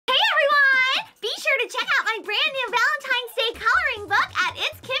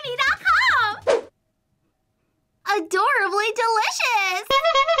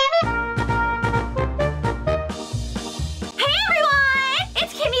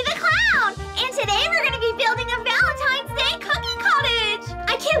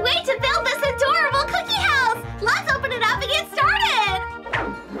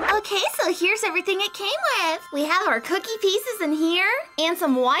We have our cookie pieces in here, and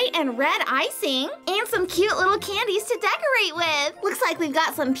some white and red icing, and some cute little candies to decorate with. Looks like we've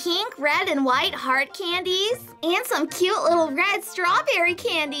got some pink, red, and white heart candies, and some cute little red strawberry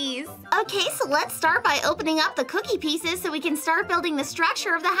candies. Okay, so let's start by opening up the cookie pieces so we can start building the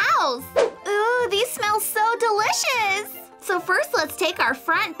structure of the house. Ooh, these smell so delicious! So first, let's take our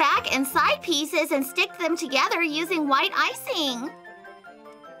front, back, and side pieces and stick them together using white icing.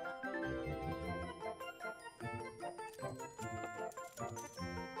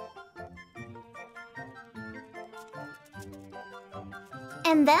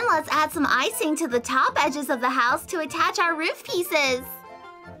 And then let's add some icing to the top edges of the house to attach our roof pieces.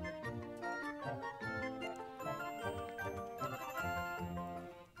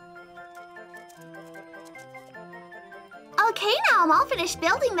 Okay, now I'm all finished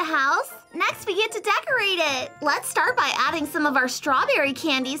building the house. Next, we get to decorate it. Let's start by adding some of our strawberry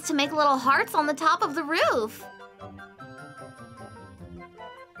candies to make little hearts on the top of the roof.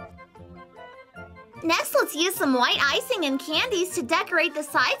 Next, let's use some white icing and candies to decorate the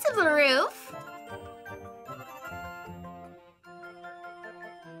sides of the roof.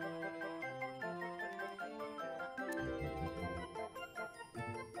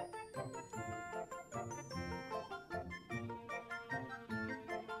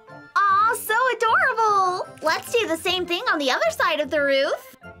 Aw, so adorable! Let's do the same thing on the other side of the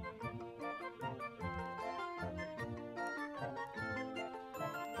roof.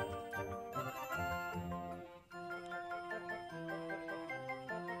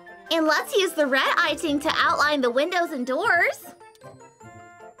 And let's use the red icing to outline the windows and doors.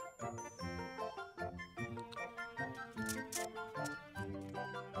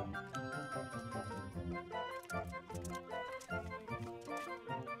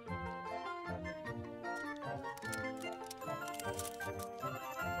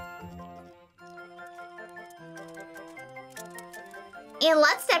 And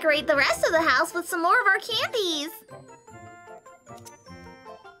let's decorate the rest of the house with some more of our candies.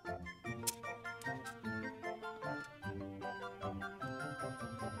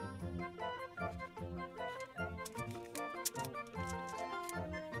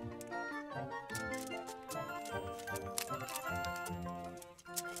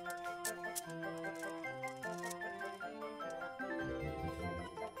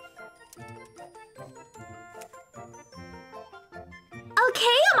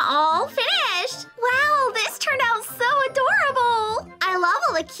 Okay, I'm all finished! Wow, this turned out so adorable! I love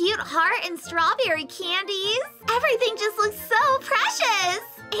all the cute heart and strawberry candies. Everything just looks so precious!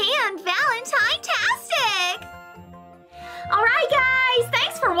 And Valentine-tastic! Alright guys,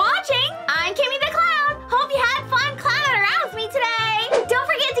 thanks for watching! I'm Kimmi the Clown! Hope you had fun clowning around with me today! Don't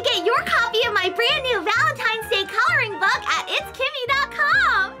forget to get your copy of my brand new Valentine's Day coloring book at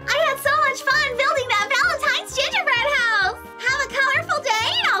itskimmi.com! I had so much fun building that Valentine's gingerbread house! Have a colorful day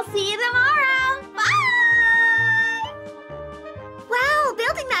and I'll see you tomorrow! Bye! Wow,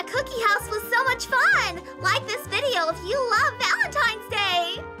 building that cookie house was so much fun! Like this video if you love Valentine's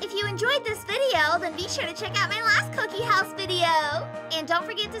Day! If you enjoyed this video, then be sure to check out my last cookie house video! And don't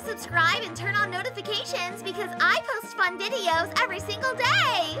forget to subscribe and turn on notifications because I post fun videos every single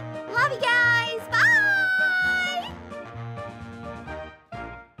day! Love you guys! Bye!